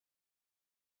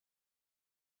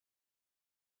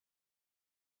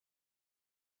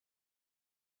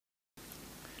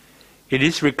In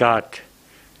this regard,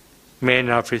 may I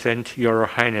now present Your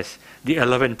Highness the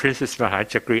 11 Princess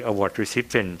Mahachakri Award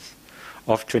recipients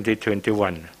of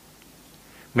 2021.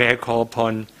 May I call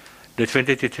upon the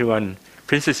 2021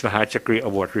 Princess Mahachakri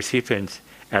Award recipients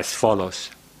as follows.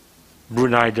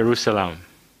 Brunei Darussalam,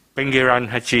 Pengiran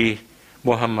Haji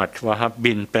Muhammad Wahab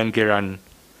bin Pengiran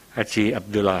Haji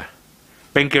Abdullah.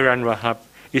 Pengiran Wahab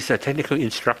is a technical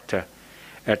instructor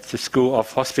at the School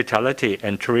of Hospitality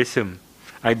and Tourism,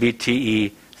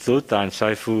 IBTE Sultan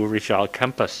Saiful Rizal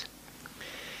Campus.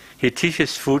 He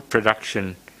teaches food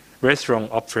production,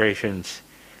 restaurant operations,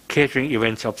 catering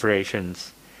events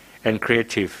operations, and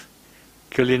creative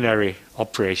culinary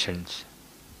operations.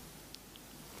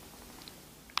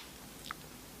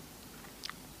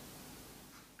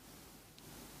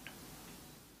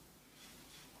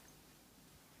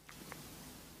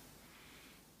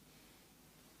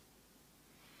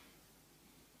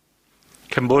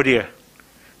 Cambodia,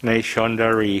 Nay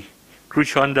Chondari. Kru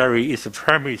Chondari is a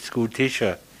primary school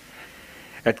teacher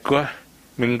at Gua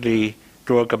Mingli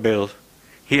Drogabel.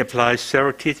 He applies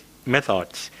several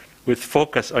methods with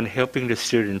focus on helping the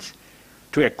students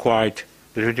to acquire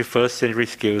the 21st century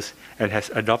skills and has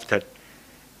adopted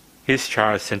his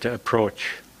child-centered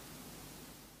approach.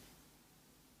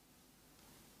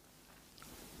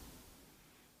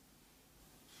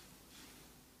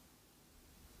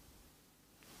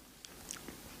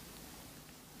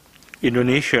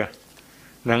 Indonesia,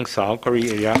 Nang Sao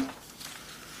Korea.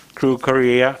 Kru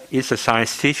Korea is a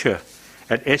science teacher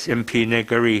at SMP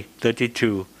Negeri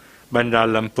 32, Bandar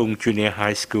Lampung Junior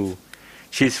High School.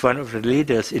 She is one of the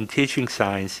leaders in teaching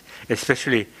science,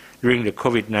 especially during the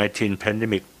COVID-19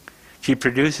 pandemic. She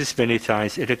produces many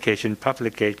science education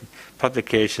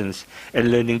publications and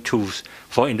learning tools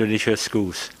for Indonesia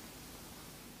schools.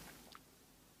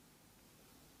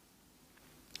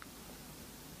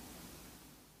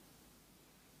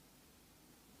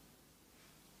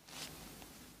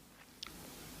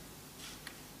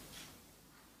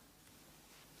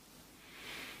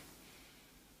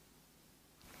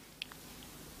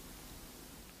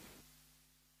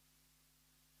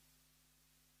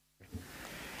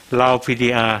 Lao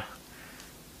PDR,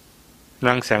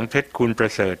 Nang Sangpet Kun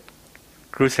Prasert.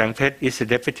 Kru Sangpet is the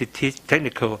Deputy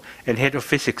Technical and Head of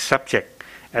Physics subject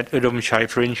at Udom Chai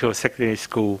Provincial Secondary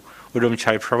School, Udom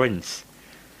Chai Province.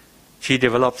 She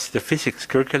develops the physics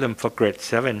curriculum for grade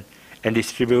 7 and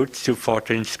distributes to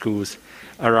 14 schools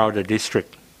around the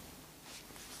district.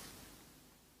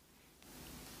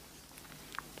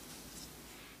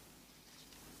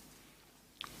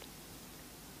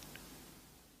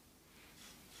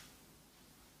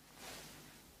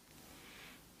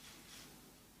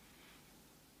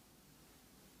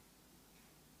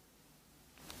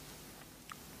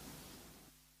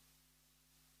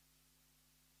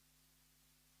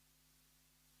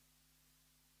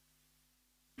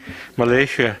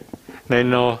 Malaysia,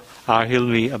 Naino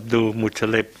Ahilmi Abdul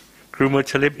Muttalib. Kru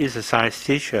Muttalib is a science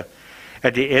teacher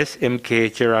at the SMK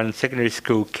Jaran Secondary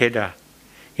School, Kedah.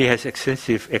 He has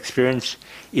extensive experience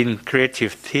in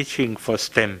creative teaching for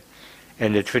STEM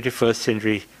and the 21st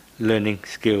century learning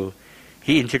skill.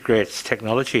 He integrates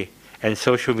technology and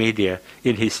social media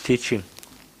in his teaching.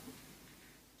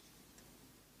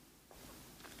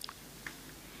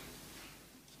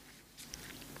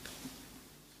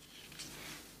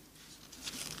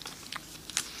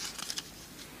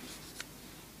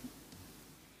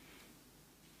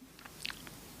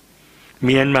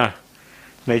 Myanmar,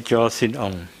 Najor Sin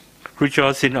Ong.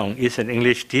 Rujor Sin Ong is an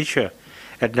English teacher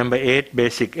at number 8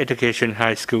 Basic Education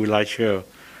High School, Lai Chau,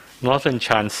 Northern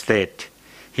Chan State.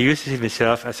 He uses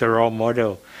himself as a role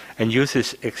model and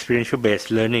uses experiential-based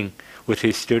learning with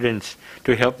his students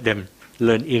to help them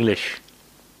learn English.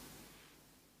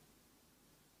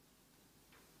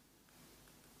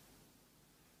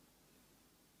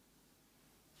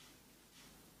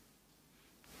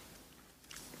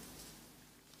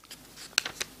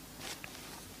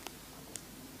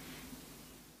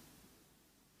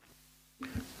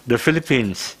 The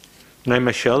Philippines, Nay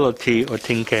Marcelo T.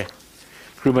 Otinke.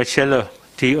 Kru Marcelo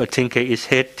T. Otinke is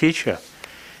head teacher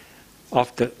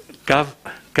of the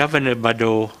Governor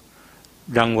Bado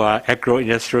Dangwa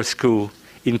Agro-Industrial School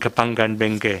in Kapangan,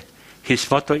 Bengue. His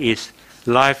motto is,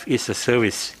 "Life is a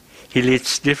service." He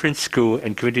leads different school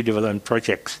and community development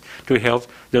projects to help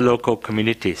the local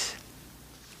communities.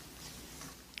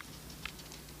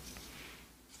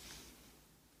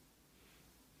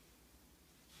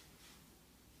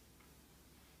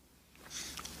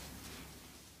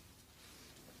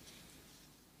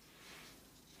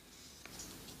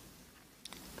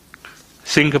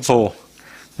 Singapore,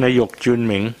 Nayok Jun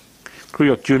Ming. Kru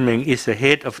Yok Junming is the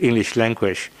head of English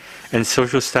Language and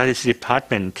Social Studies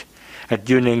Department at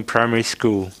Junming Primary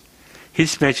School.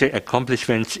 His major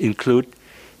accomplishments include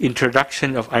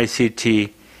introduction of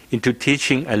ICT into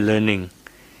teaching and learning,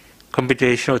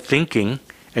 computational thinking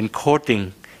and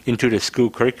coding into the school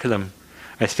curriculum,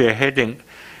 as spearheading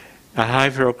a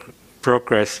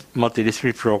high-progress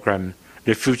multidisciplinary program,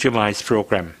 the Future Minds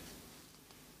program.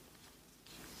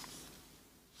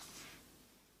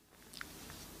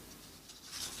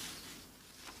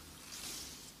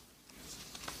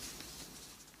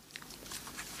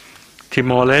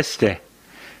 Timor-Leste,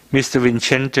 Mr.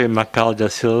 Vicente Macal da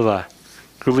Silva.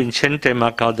 Gru Vicente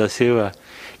Macal da Silva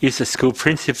is a school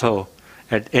principal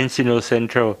at Ensino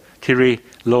Central, Tiri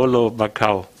Lolo,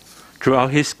 Macau.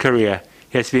 Throughout his career,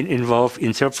 he has been involved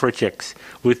in several projects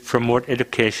which promote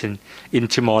education in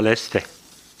Timor-Leste.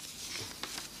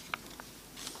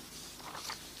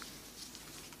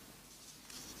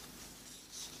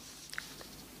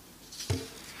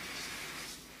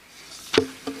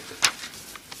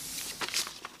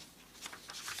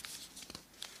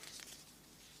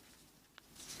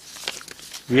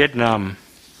 Vietnam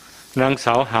นางส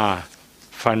าวหา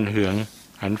ฟันเหือง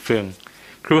อันเฟือง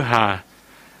ครูหา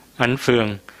อันเฟือง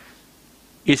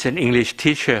is an English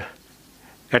teacher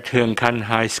at Huang Can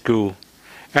High School.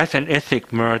 As an ethnic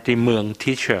minority Muang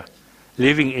teacher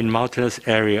living in mountainous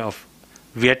area of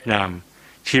Vietnam,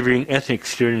 she brings ethnic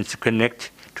students to connect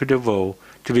to the world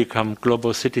to become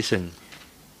global citizens.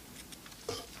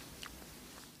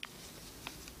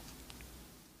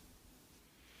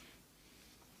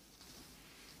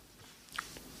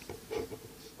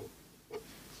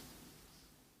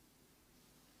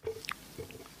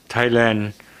 Thailand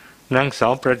นางสา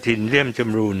วประทินเลี่ยมจ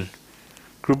ำรูน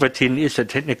Kru Pratin is a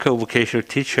technical vocational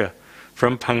teacher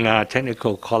from Phang Nga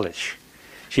Technical College.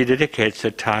 She dedicates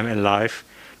her time and life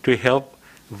to help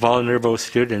vulnerable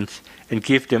students and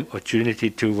give them opportunity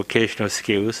to vocational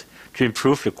skills to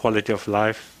improve the quality of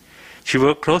life. She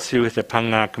worked closely with the Phang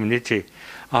Nga community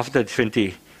after the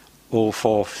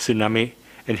 2004 tsunami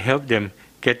and helped them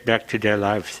get back to their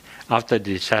lives after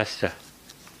the disaster.